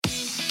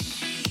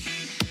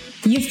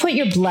You've put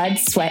your blood,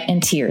 sweat,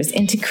 and tears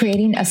into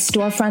creating a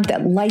storefront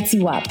that lights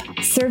you up,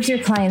 serves your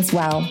clients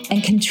well,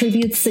 and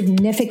contributes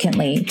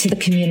significantly to the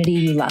community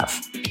you love.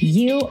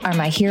 You are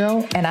my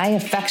hero, and I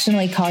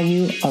affectionately call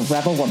you a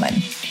rebel woman.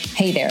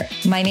 Hey there,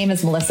 my name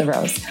is Melissa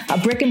Rose, a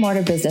brick and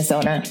mortar business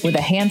owner with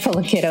a handful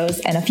of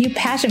kiddos and a few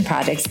passion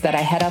projects that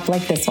I head up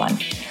like this one.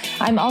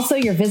 I'm also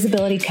your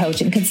visibility coach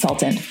and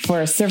consultant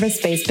for a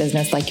service-based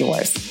business like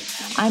yours.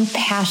 I'm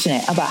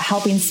passionate about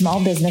helping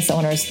small business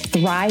owners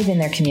thrive in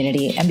their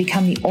community and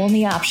become the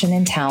only option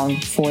in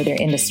town for their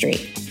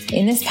industry.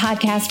 In this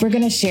podcast, we're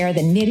going to share the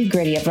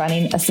nitty-gritty of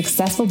running a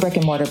successful brick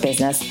and mortar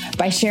business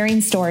by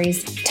sharing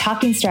stories,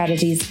 talking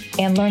strategies,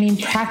 and learning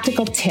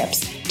practical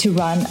tips to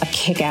run a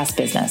kick-ass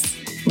business.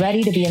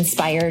 Ready to be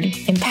inspired,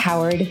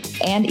 empowered,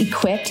 and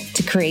equipped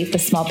to create the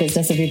small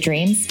business of your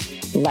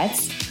dreams?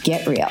 Let's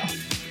get real.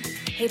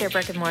 Hey there,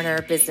 brick and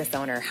mortar business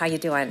owner. How you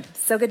doing?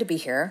 So good to be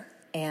here.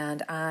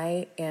 And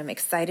I am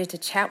excited to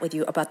chat with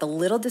you about the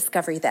little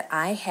discovery that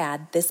I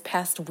had this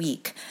past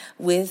week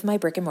with my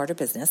brick and mortar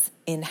business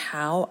in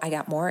how I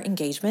got more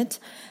engagement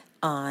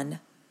on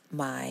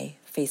my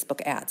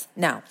Facebook ads.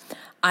 Now,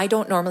 I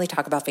don't normally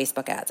talk about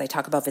Facebook ads. I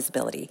talk about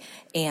visibility.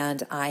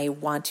 And I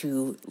want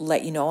to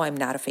let you know I'm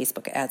not a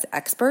Facebook ads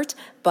expert,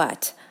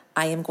 but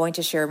I am going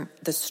to share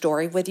the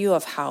story with you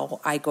of how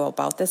I go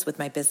about this with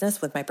my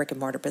business, with my brick and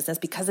mortar business,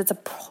 because it's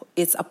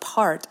a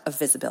part of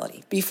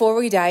visibility. Before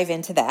we dive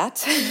into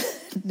that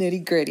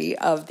nitty gritty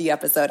of the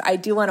episode, I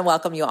do want to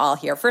welcome you all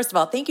here. First of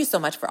all, thank you so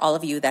much for all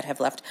of you that have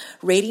left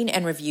rating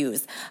and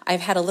reviews.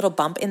 I've had a little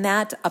bump in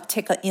that,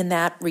 uptick in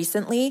that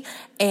recently,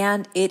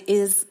 and it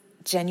is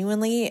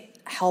genuinely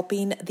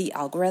helping the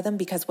algorithm,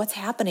 because what's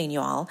happening,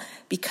 y'all,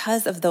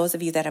 because of those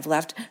of you that have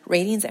left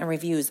ratings and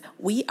reviews,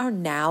 we are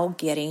now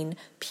getting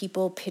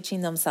people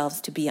pitching themselves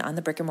to be on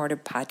the Brick and Mortar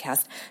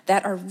podcast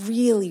that are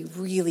really,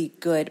 really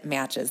good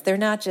matches. They're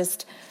not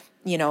just,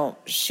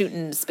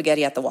 shooting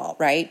spaghetti at the wall,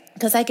 right?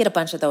 Because I get a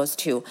bunch of those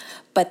too.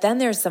 But then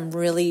there's some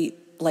really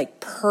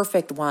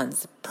perfect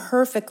ones,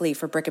 perfectly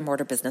for brick and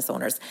mortar business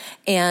owners.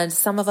 And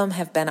some of them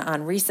have been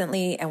on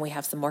recently, and we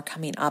have some more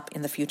coming up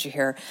in the future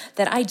here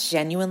that I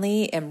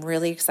genuinely am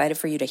really excited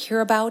for you to hear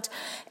about.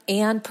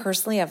 And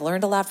personally, I've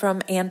learned a lot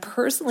from, and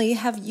personally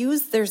have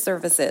used their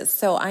services.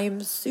 So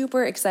I'm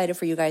super excited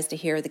for you guys to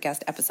hear the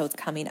guest episodes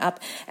coming up.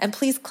 And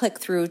please click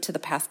through to the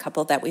past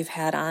couple that we've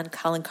had on.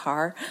 Colin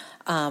Carr,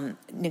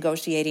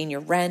 negotiating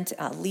your rent,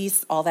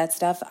 lease, all that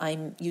stuff.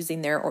 I'm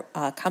using their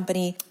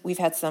company. We've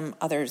had some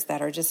others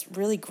that are just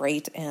really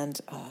great and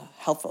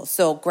helpful.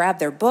 So grab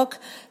their book,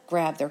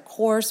 grab their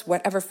course,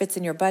 whatever fits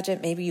in your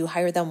budget. Maybe you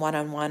hire them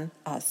one-on-one.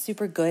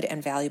 Super good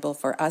and valuable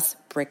for us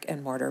brick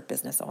and mortar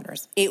business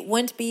owners. It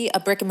wouldn't be a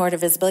brick and mortar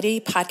visibility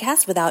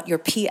podcast without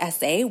your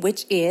PSA,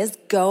 which is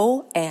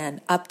go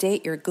and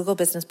update your Google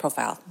business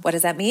profile. What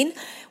does that mean?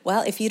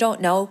 Well, if you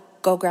don't know,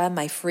 go grab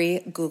my free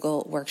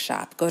Google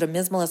workshop. Go to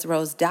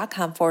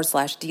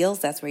msmelissarose.com/deals.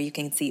 That's where you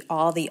can see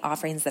all the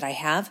offerings that I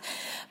have.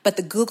 But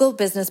the Google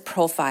business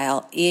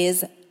profile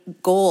is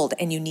gold,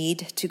 and you need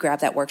to grab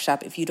that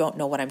workshop if you don't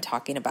know what I'm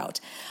talking about.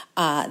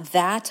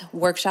 That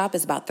workshop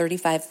is about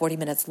 35-40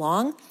 minutes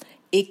long.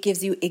 It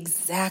gives you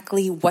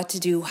exactly what to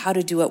do, how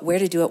to do it, where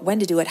to do it, when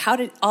to do it,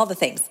 all the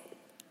things.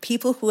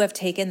 People who have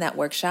taken that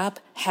workshop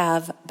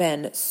have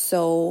been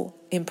so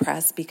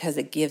impressed because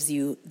it gives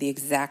you the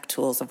exact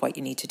tools of what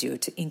you need to do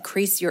to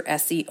increase your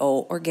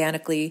SEO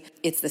organically.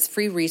 It's this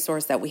free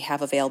resource that we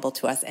have available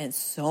to us, and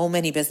so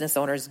many business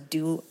owners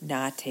do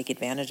not take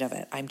advantage of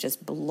it. I'm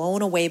just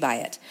blown away by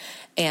it,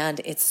 and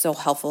it's so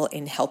helpful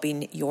in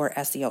helping your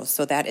SEO.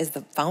 So that is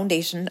the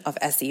foundation of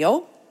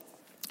SEO,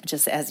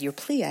 just as your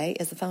plie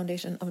is the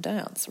foundation of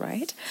dance,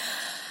 right?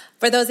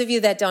 For those of you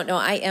that don't know,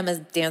 I am a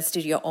dance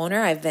studio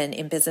owner. I've been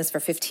in business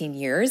for 15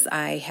 years.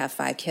 I have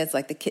 5 kids.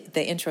 Like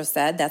the intro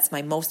said, that's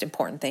my most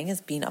important thing,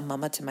 is being a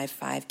mama to my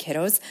 5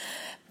 kiddos.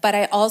 But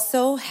I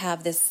also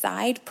have this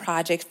side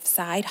project,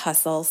 side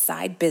hustle,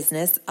 side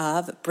business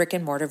of brick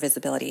and mortar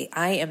visibility.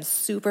 I am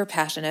super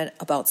passionate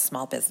about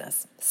small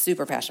business,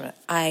 super passionate.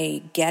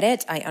 I get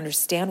it. I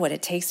understand what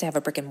it takes to have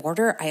a brick and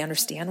mortar. I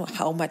understand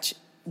how much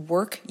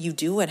work you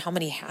do and how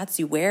many hats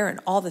you wear and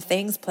all the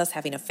things, plus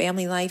having a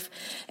family life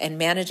and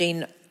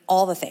managing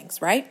all the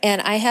things, right?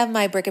 And I have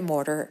my brick and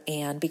mortar,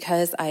 and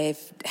because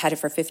I've had it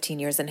for 15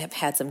 years and have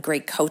had some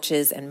great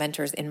coaches and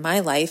mentors in my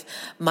life,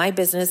 my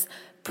business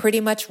pretty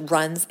much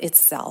runs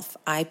itself.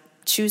 I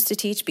choose to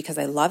teach because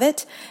I love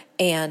it,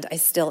 and I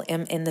still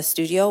am in the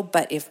studio.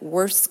 But if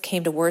worse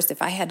came to worse,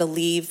 if I had to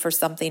leave for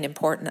something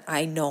important,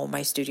 I know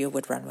my studio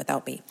would run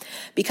without me.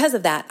 Because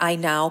of that, I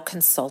now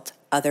consult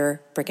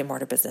other brick and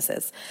mortar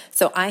businesses.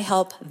 So I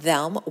help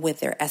them with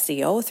their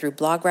SEO through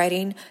blog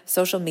writing,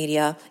 social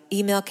media,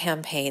 email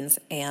campaigns,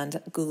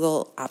 and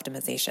Google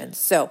optimization.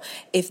 So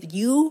if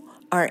you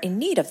are in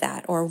need of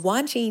that or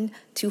wanting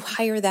to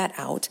hire that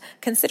out,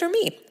 consider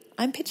me.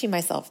 I'm pitching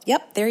myself.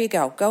 Yep, there you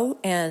go. Go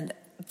and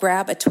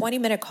grab a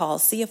 20-minute call,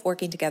 see if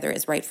working together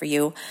is right for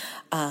you.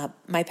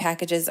 My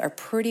packages are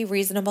pretty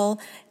reasonable,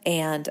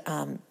 and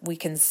we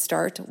can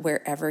start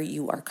wherever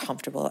you are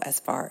comfortable as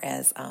far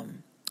as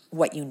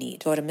what you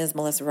need. Go to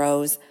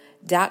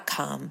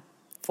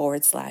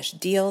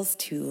MsMelissaRose.com/deals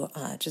to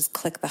just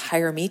click the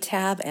Hire Me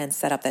tab and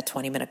set up that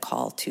 20-minute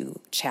call to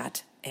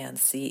chat and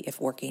see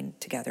if working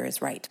together is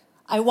right.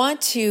 I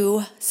want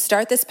to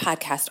start this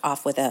podcast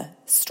off with a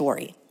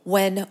story.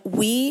 When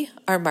we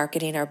are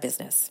marketing our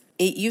business,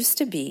 it used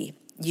to be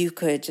you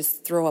could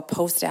just throw a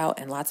post out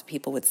and lots of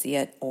people would see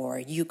it, or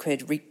you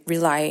could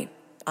rely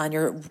on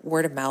your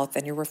word of mouth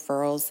and your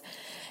referrals,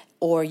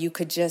 or you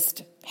could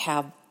just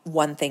have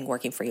one thing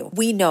working for you.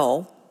 We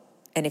know,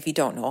 and if you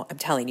don't know, I'm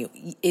telling you,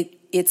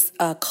 it's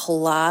a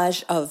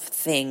collage of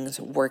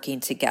things working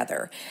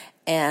together.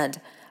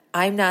 And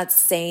I'm not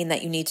saying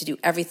that you need to do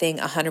everything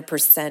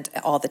 100%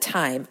 all the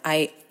time.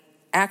 I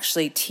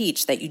actually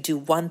teach that you do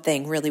one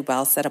thing really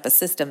well, set up a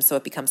system so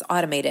it becomes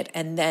automated,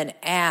 and then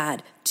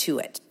add to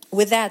it.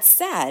 With that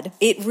said,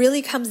 it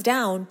really comes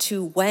down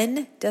to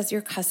when does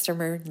your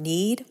customer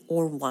need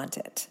or want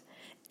it?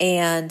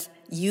 And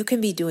you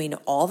can be doing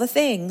all the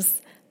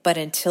things, but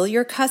until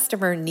your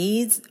customer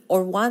needs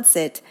or wants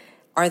it,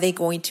 are they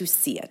going to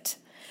see it?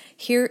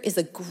 Here is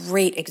a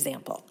great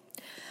example.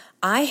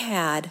 I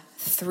had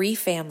 3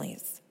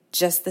 families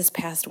just this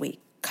past week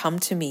come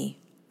to me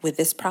with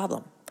this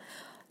problem.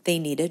 They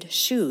needed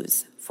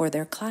shoes for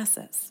their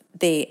classes.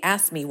 They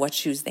asked me what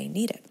shoes they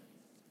needed.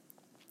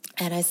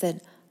 And I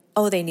said,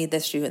 oh, they need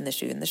this shoe and this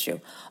shoe and this shoe.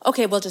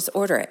 Okay, we'll just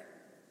order it.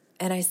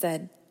 And I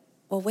said,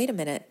 well, wait a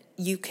minute.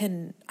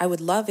 I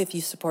would love if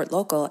you support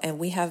local, and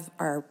we have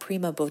our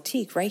Prima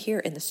boutique right here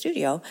in the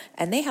studio,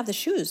 and they have the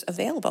shoes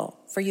available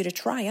for you to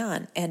try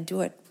on and do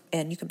it,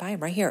 and you can buy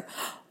them right here.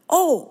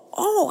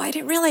 Oh, I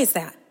didn't realize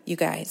that, you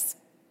guys.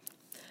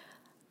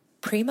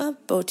 Prima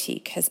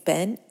Boutique has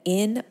been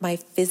in my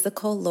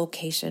physical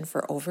location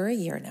for over a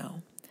year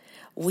now.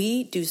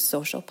 We do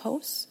social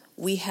posts.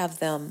 We have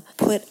them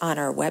put on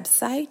our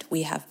website.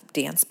 We have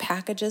dance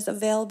packages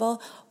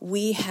available.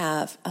 We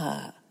have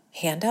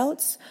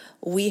handouts.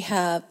 We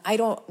have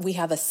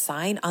a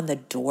sign on the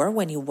door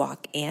when you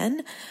walk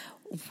in.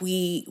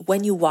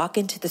 When you walk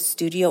into the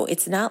studio,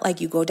 it's not like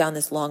you go down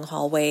this long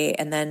hallway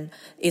and then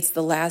it's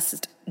the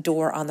last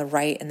door on the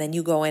right and then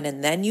you go in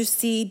and then you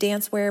see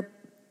dancewear,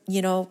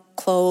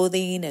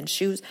 clothing and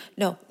shoes.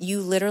 No, you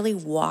literally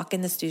walk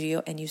in the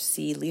studio and you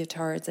see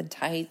leotards and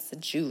tights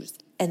and shoes.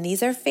 And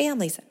these are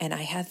families. And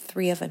I had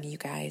 3 of them, you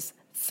guys.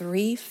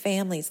 3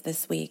 families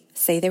this week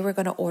say they were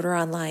going to order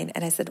online.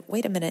 And I said,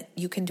 wait a minute,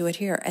 you can do it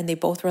here. And they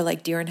both were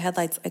like deer in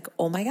headlights, like,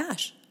 oh my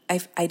gosh.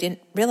 I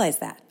didn't realize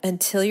that.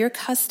 Until your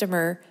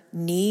customer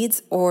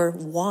needs or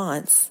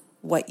wants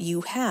what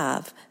you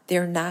have,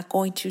 they're not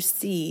going to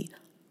see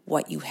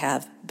what you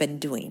have been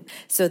doing.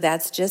 So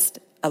that's just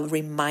a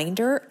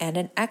reminder and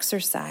an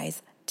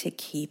exercise to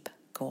keep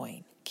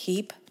going.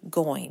 Keep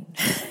going.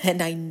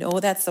 And I know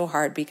that's so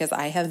hard because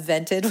I have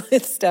vented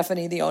with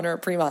Stephanie, the owner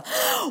of Prima.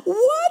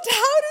 What? How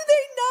do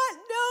they not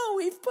know?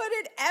 We've put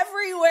it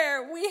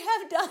everywhere. We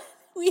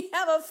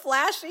have a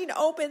flashing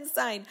open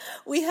sign.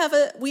 We have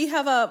a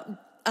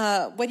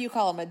what do you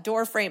call them? A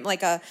door frame,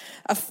 like a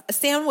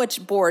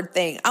sandwich board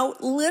thing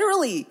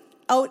literally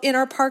out in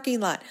our parking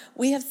lot.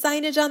 We have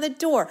signage on the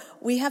door.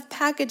 We have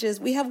packages.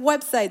 We have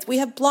websites. We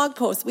have blog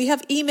posts. We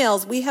have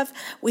emails. We have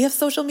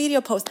social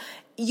media posts.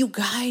 You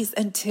guys,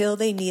 until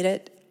they need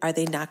it, are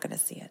they not going to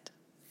see it?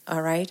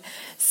 All right.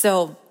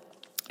 So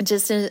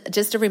just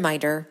a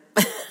reminder,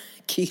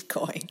 keep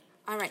going.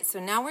 All right, so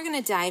now we're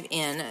going to dive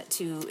in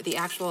to the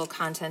actual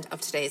content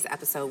of today's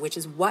episode, which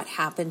is what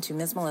happened to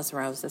Ms. Melissa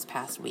Rose this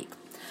past week.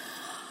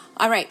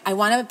 All right, I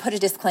want to put a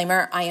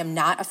disclaimer. I am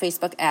not a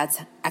Facebook ads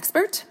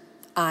expert.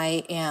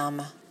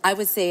 I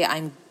would say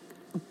I'm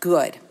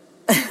good.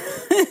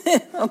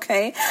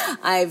 Okay,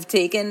 I've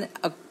taken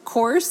a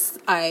course.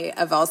 I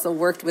have also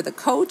worked with a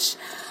coach.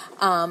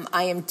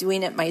 I am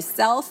doing it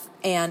myself,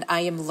 and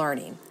I am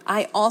learning.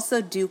 I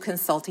also do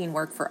consulting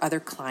work for other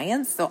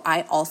clients, so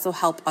I also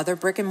help other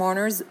brick and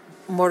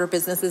mortar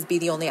businesses be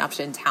the only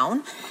option in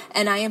town,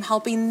 and I am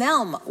helping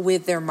them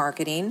with their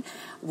marketing,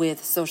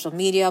 with social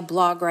media,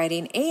 blog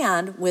writing,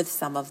 and with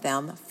some of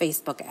them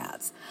Facebook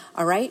ads.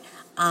 All right.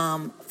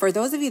 For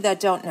those of you that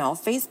don't know,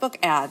 Facebook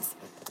ads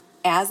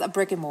as a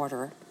brick and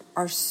mortar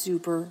are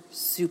super,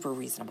 super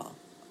reasonable.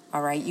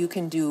 All right. You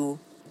can do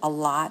a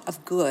lot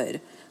of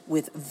good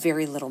with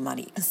very little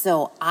money.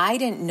 So I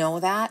didn't know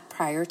that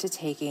prior to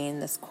taking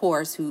this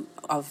course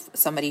of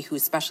somebody who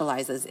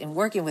specializes in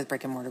working with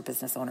brick and mortar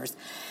business owners.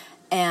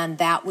 And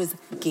that was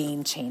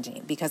game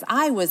changing because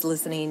I was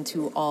listening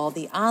to all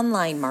the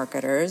online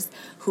marketers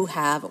who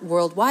have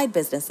worldwide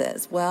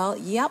businesses. Well,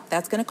 yep,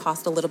 that's going to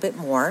cost a little bit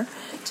more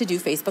to do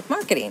Facebook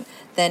marketing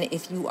than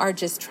if you are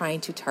just trying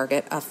to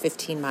target a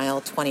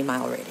 15-mile,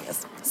 20-mile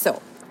radius.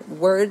 So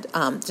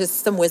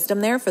just some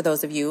wisdom there for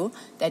those of you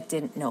that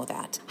didn't know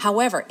that.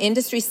 However,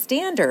 industry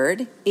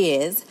standard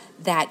is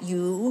that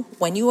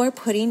when you are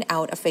putting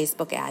out a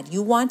Facebook ad,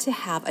 you want to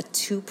have a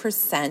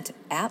 2%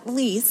 at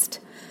least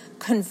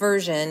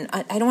conversion.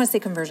 I don't want to say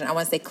conversion. I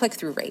want to say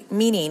click-through rate,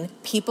 meaning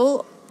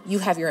you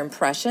have your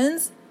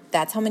impressions.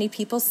 That's how many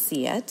people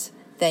see it.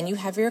 Then you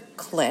have your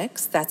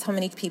clicks. That's how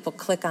many people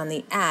click on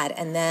the ad.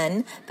 And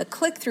then the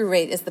click-through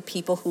rate is the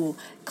people who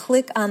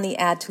click on the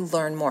ad to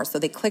learn more. So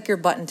they click your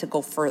button to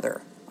go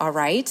further. All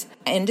right?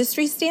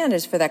 Industry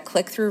standards for that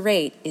click-through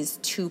rate is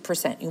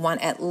 2%. You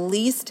want at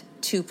least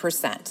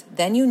 2%.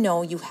 Then you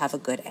know you have a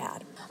good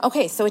ad.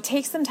 Okay, so it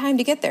takes some time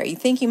to get there. You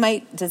think you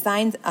might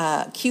design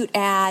a cute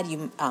ad,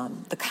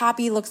 the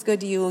copy looks good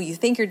to you, you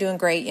think you're doing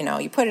great,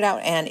 you put it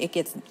out and it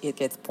gets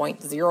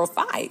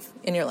 0.05.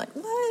 And you're like,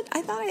 what?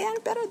 I thought I had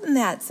it better than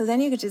that. So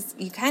then you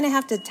kind of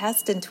have to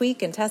test and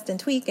tweak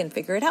and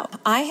figure it out.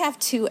 I have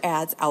 2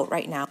 ads out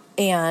right now,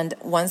 and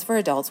one's for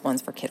adults,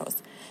 one's for kiddos.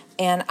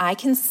 And I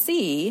can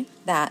see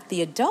that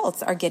the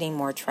adults are getting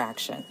more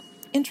traction.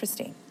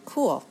 Interesting.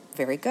 Cool.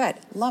 Very good.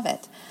 Love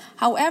it.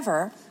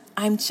 However,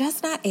 I'm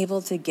just not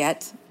able to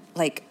get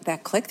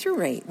that click-through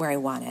rate where I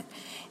want it.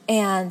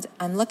 And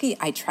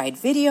I tried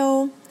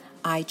video,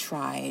 I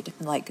tried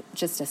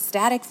just a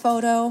static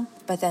photo,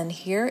 but then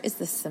here is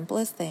the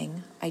simplest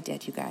thing I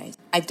did, you guys.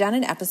 I've done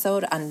an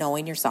episode on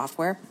knowing your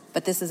software,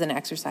 but this is an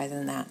exercise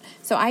in that.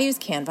 So I use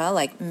Canva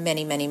like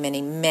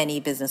many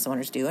business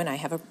owners do, and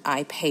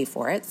I pay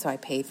for it, so I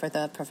pay for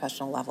the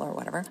professional level or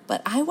whatever.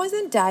 But I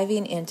wasn't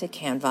diving into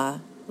Canva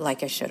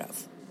like I should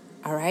have.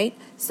 All right.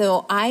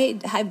 So I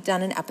have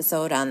done an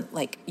episode on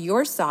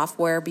your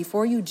software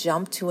before you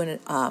jump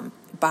to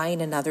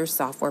buying another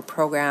software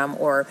program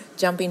or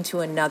jumping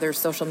to another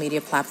social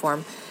media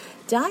platform.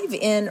 Dive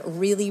in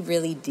really,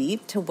 really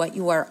deep to what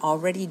you are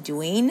already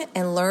doing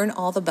and learn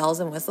all the bells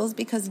and whistles,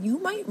 because you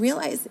might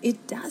realize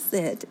it does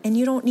it and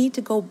you don't need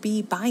to go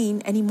be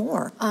buying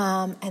anymore.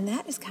 And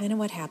that is kind of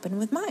what happened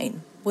with my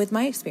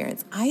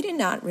experience. I did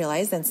not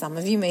realize, and some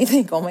of you may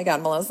think, oh my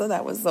God, Melissa,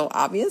 that was so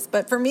obvious,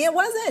 but for me it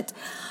wasn't.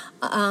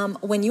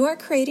 When you are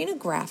creating a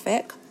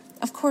graphic,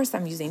 of course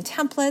I'm using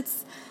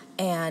templates,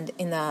 and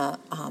in the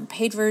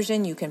paid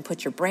version you can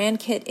put your brand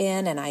kit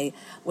in, and I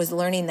was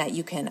learning that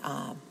you can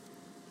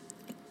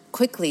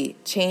quickly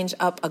change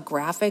up a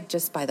graphic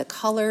just by the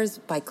colors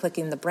by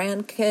clicking the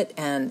brand kit,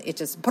 and it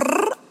just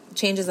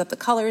changes up the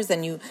colors,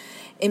 and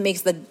it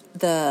makes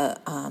the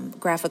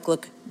graphic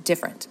look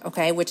different,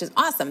 okay, which is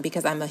awesome,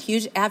 because I'm a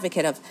huge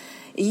advocate of,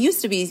 it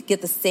used to be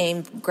get the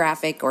same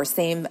graphic or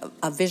same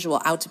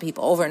visual out to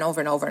people over and over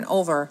and over and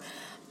over,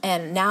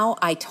 and now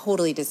I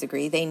totally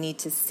disagree. They need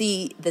to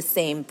see the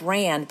same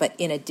brand but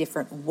in a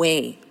different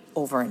way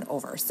over and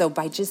over. So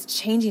by just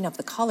changing up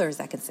the colors,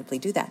 I can simply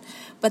do that.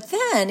 But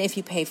then if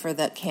you pay for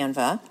the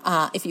Canva,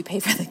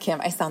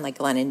 I sound like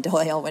Glennon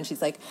Doyle when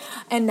she's like,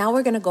 and now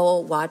we're going to go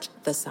watch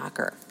the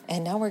soccer.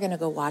 And now we're going to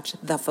go watch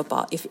the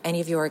football. If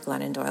any of you are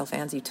Glennon Doyle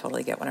fans, you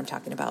totally get what I'm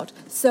talking about.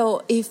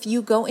 So if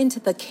you go into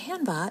the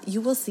Canva, you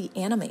will see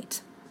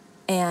animate.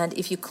 And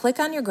if you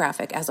click on your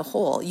graphic as a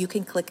whole, you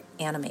can click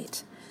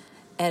animate.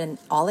 And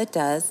all it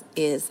does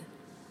is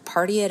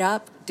party it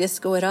up,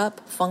 disco it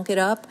up, funk it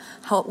up.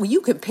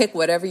 You can pick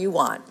whatever you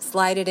want.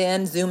 Slide it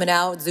in, zoom it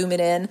out, zoom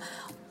it in.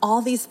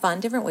 All these fun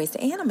different ways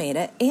to animate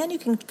it, and you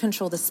can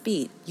control the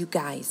speed. You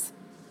guys,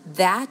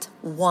 that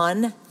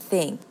one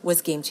thing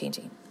was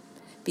game-changing,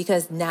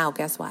 because now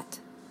guess what?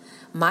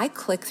 My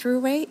click-through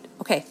rate,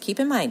 okay, keep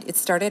in mind, it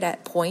started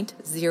at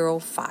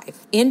 0.05.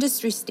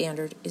 Industry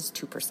standard is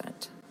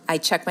 2%. I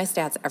check my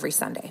stats every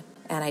Sunday,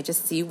 and I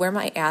just see where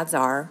my ads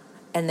are.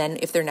 And then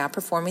if they're not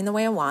performing the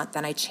way I want,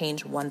 then I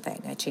change one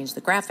thing. I change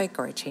the graphic,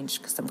 or I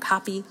change some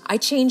copy. I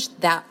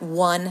changed that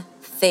one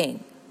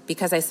thing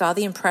because I saw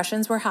the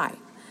impressions were high,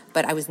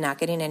 but I was not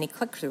getting any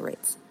click-through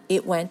rates.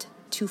 It went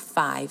to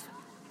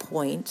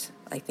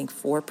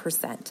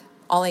 4%.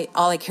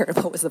 All I cared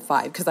about was the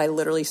 5, because I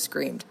literally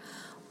screamed,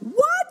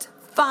 what?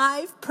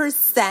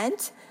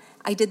 5%?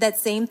 I did that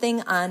same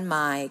thing on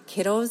my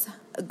kiddos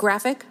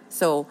graphic.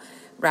 So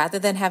rather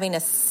than having a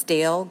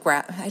static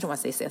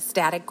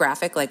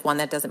graphic, like one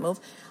that doesn't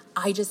move,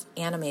 I just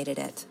animated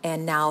it.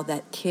 And now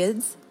that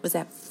kids was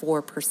at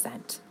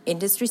 4%.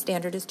 Industry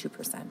standard is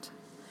 2%.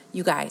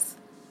 You guys,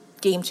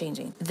 game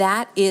changing.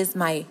 That is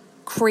my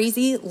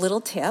crazy little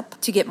tip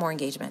to get more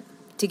engagement,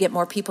 to get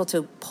more people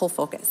to pull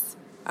focus.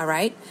 All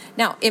right.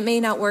 Now, it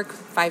may not work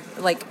 3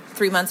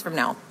 months from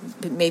now.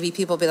 Maybe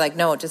people will be like,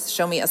 no, just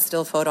show me a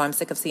still photo. I'm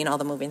sick of seeing all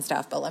the moving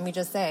stuff. But let me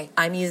just say,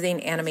 I'm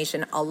using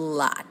animation a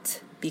lot,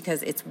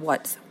 because it's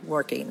what's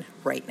working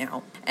right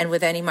now. And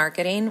with any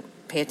marketing,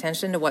 pay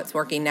attention to what's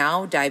working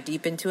now, dive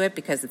deep into it,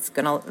 because it's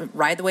going to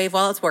ride the wave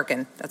while it's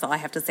working. That's all I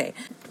have to say.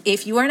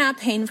 If you are not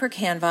paying for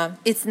Canva,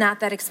 it's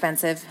not that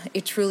expensive.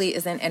 It truly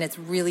isn't, and it's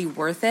really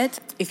worth it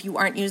if you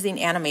aren't using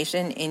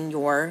animation in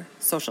your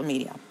social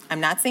media.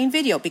 I'm not saying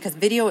video, because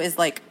video is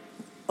like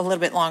a little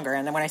bit longer,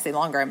 and then when I say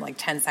longer, I'm like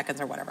 10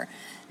 seconds or whatever.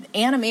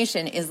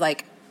 Animation is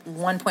like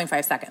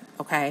 1.5 seconds,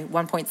 okay?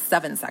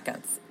 1.7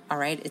 seconds. All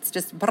right, it's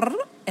just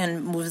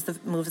and moves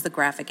the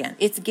graphic in.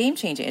 It's game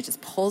changing. It just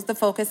pulls the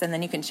focus, and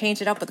then you can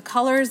change it up with the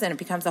colors, and it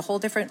becomes a whole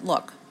different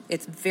look.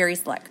 It's very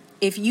slick.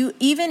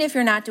 Even if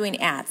you're not doing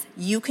ads,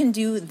 you can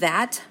do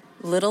that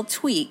little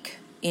tweak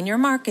in your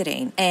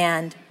marketing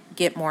and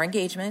get more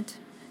engagement,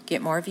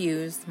 get more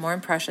views, more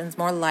impressions,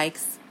 more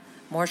likes,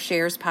 more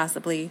shares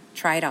possibly.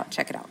 Try it out.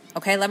 Check it out.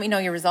 Okay, let me know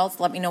your results.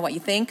 Let me know what you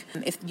think.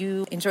 If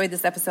you enjoyed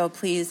this episode,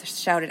 please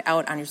shout it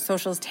out on your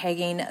socials,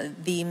 tagging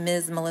the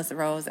Ms. Melissa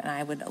Rose, and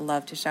I would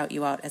love to shout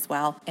you out as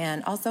well.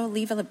 And also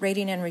leave a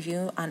rating and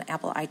review on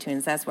Apple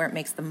iTunes. That's where it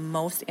makes the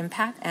most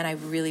impact, and I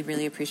really,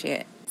 really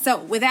appreciate it. So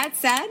with that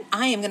said,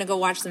 I am going to go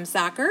watch some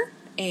soccer,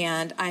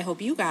 and I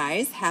hope you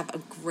guys have a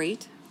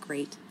great,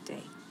 great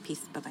day.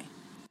 Peace. Bye-bye.